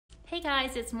Hey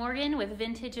guys, it's Morgan with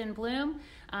Vintage in Bloom.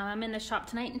 I'm in the shop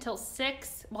tonight until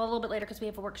 6, well a little bit later because we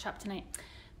have a workshop tonight.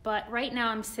 But right now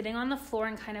I'm sitting on the floor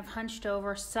and kind of hunched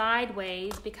over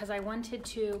sideways because I wanted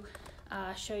to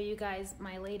show you guys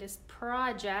my latest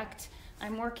project.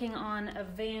 I'm working on a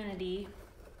vanity,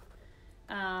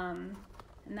 and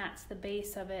that's the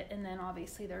base of it, and then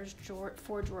obviously there's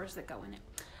 4 drawers that go in it.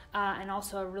 And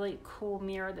also a really cool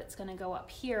mirror that's going to go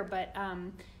up here, but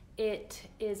it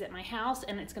is at my house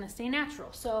and it's going to stay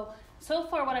natural. So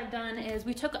far what I've done is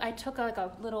I took like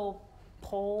a little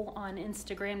poll on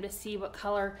Instagram to see what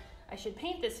color I should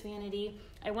paint this vanity.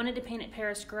 I wanted to paint it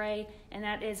Paris gray, and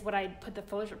that is what I put the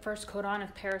first coat on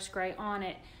of Paris gray on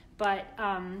it. But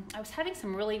I was having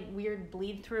some really weird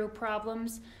bleed through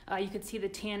problems. You could see the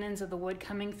tannins of the wood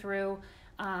coming through.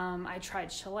 I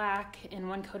tried shellac, and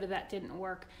one coat of that didn't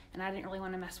work, and I didn't really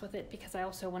want to mess with it because I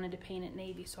also wanted to paint it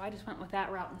navy, so I just went with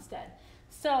that route instead.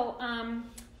 So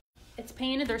it's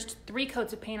painted. There's 3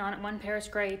 coats of paint on it, 1 Paris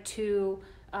gray, 2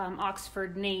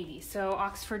 Oxford navy. So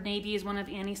Oxford navy is one of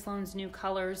Annie Sloan's new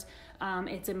colors.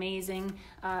 It's amazing.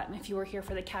 If you were here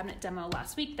for the cabinet demo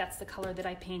last week, that's the color that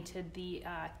I painted the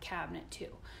cabinet to.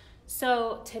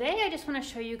 So today I just want to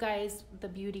show you guys the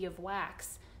beauty of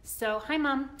wax. So, hi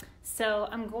Mom. So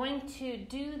I'm going to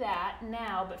do that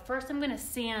now, but first I'm going to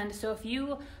sand. So if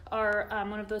you are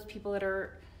one of those people that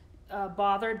are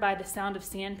bothered by the sound of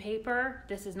sandpaper,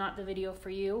 this is not the video for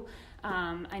you.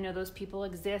 I know those people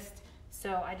exist,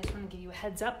 so I just want to give you a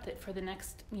heads up that for the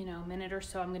next minute or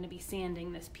so I'm going to be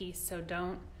sanding this piece. So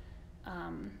don't,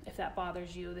 if that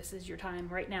bothers you, this is your time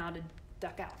right now to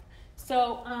duck out.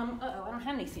 So, uh-oh, I don't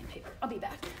have any sandpaper. I'll be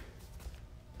back.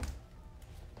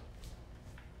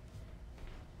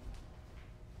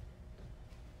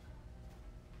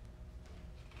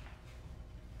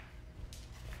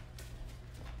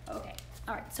 Okay,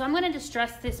 all right, so I'm going to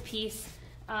distress this piece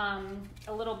a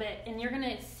little bit, and you're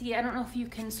going to see, I don't know if you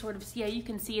can sort of see, you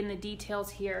can see in the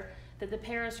details here that the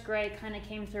Paris gray kind of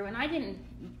came through, and I didn't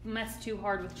mess too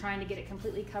hard with trying to get it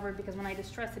completely covered because when I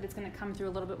distress it, it's going to come through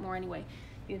a little bit more anyway.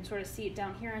 You can sort of see it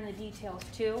down here in the details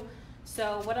too.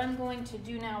 So what I'm going to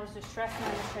do now is distress, and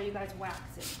I'm going to show you guys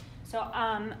waxing. So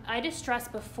I distress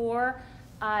before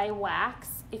I wax.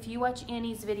 If you watch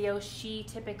Annie's video, she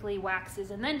typically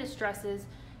waxes and then distresses,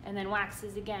 and then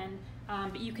waxes again.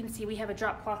 But you can see we have a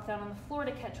drop cloth down on the floor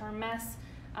to catch our mess,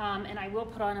 and I will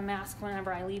put on a mask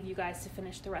whenever I leave you guys to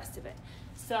finish the rest of it.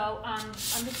 So I'm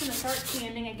just going to start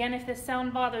sanding. Again, if this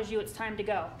sound bothers you, it's time to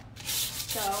go.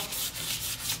 So,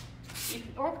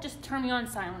 or just turn me on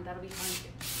silent, that'll be fine too.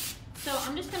 So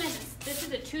I'm just going to, this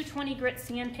is a 220 grit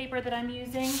sandpaper that I'm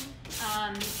using,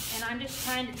 and I'm just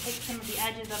trying to take some of the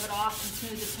edges of it off and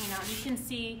smooth the paint out. And you can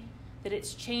see that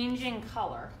it's changing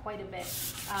color quite a bit.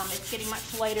 It's getting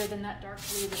much lighter than that dark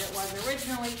blue that it was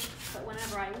originally, but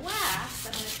whenever I wax,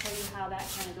 I'm going to show you how that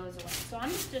kind of goes away. So I'm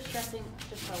just distressing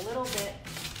just a little bit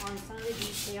on some of the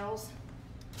details.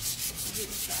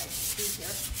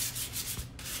 Here.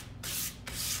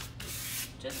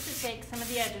 Just to take some of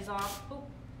the edges off. Oh,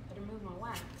 better move my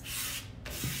wax.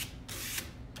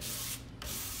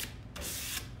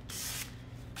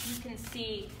 You can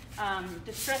see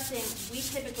distressing, we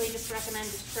typically just recommend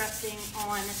distressing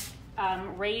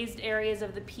on raised areas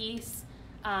of the piece.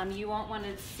 You won't want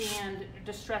to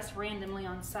distress randomly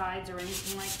on sides or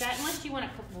anything like that unless you want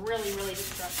to really, really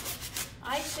distress it.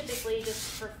 I typically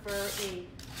just prefer a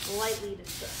lightly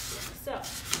distressed one. So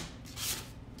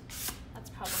that's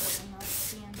probably enough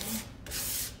sanding.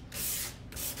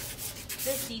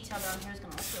 This detail down here is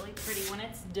going to look really pretty when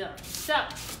it's done. So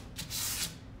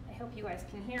I hope you guys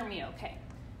can hear me okay.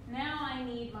 Now I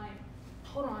need my,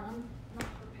 hold on, I'm not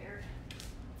prepared.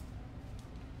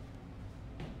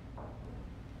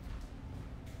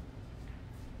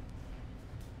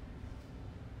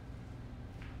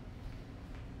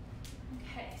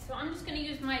 Okay, so I'm just going to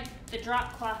use the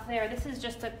drop cloth there. This is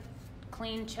just a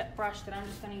clean chip brush that I'm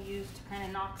just going to use to kind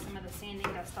of knock some of the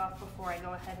sanding dust off before I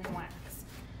go ahead and wax.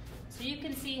 So you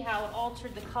can see how it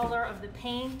altered the color of the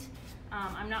paint.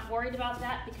 I'm not worried about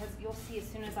that because you'll see as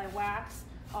soon as I wax,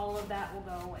 all of that will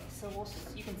go away. So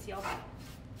you can see all that.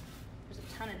 There's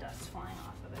a ton of dust flying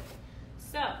off of it.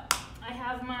 So I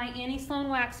have my Annie Sloan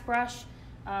wax brush.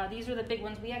 These are the big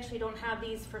ones. We actually don't have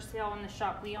these for sale in the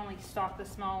shop. We only stock the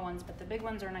small ones, but the big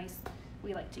ones are nice.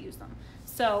 We like to use them.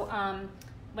 So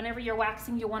whenever you're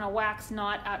waxing, you want to wax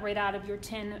not right out of your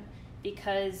tin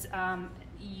because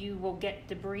you will get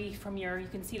debris from you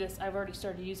can see this. I've already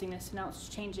started using this. Now it's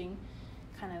changing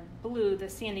kind of blue. The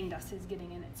sanding dust is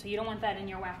getting in it. So you don't want that in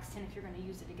your wax tin if you're going to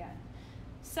use it again.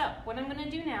 So what I'm going to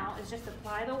do now is just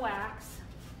apply the wax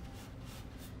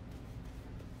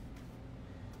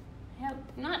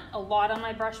not a lot on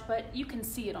my brush, but you can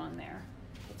see it on there.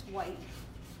 It's white.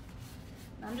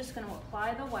 And I'm just going to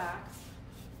apply the wax.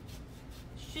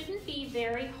 Shouldn't be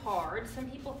very hard. Some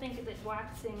people think that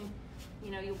waxing,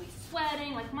 you know, you'll be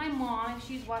sweating. Like my mom, if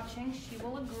she's watching, she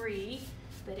will agree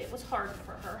that it was hard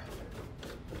for her.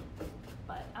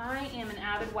 But I am an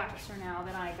avid waxer now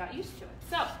that I got used to it.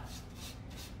 So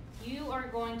you are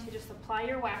going to just apply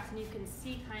your wax, and you can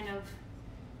see kind of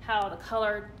how the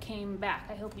color came back.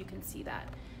 I hope you can see that.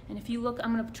 And if you look,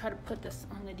 I'm going to try to put this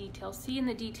on the details. See in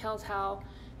the details how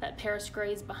that Paris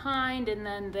gray is behind, and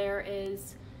then there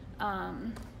is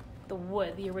the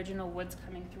wood, the original wood's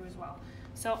coming through as well.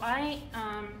 So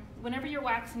whenever you're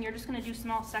waxing, you're just going to do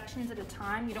small sections at a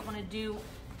time. You don't want to do,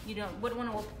 wouldn't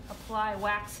want to apply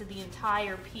wax to the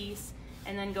entire piece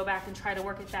and then go back and try to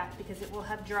work it back, because it will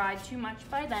have dried too much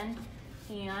by then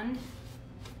and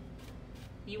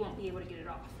you won't be able to get it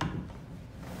off.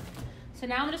 So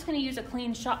now I'm just going to use a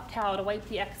clean shop towel to wipe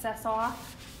the excess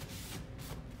off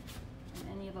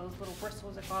and any of those little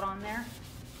bristles that got on there.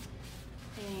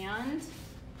 And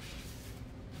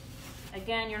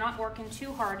again, you're not working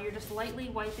too hard, you're just lightly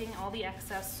wiping all the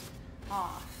excess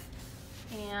off.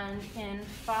 And in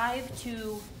 5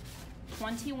 to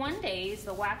 21 days,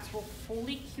 the wax will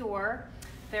fully cure.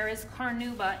 There is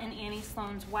carnauba in Annie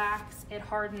Sloan's wax. It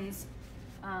hardens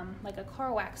like a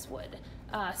car wax would.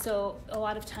 So a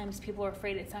lot of times people are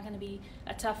afraid it's not going to be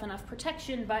a tough enough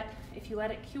protection, but if you let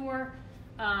it cure,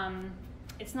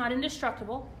 it's not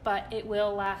indestructible, but it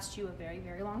will last you a very,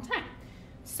 very long time.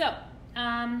 So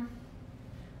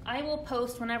I will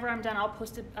post, whenever I'm done, I'll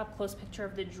post an up-close picture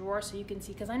of the drawer so you can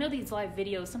see, because I know these live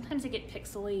videos, sometimes they get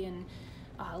pixely and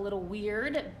a little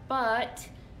weird, but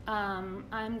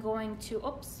I'm going to,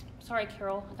 oops, sorry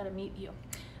Carol, I gotta mute you.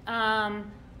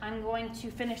 I'm going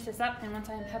to finish this up, and once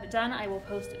I have it done, I will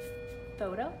post a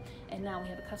photo. And now we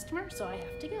have a customer, so I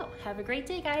have to go. Have a great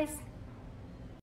day, guys.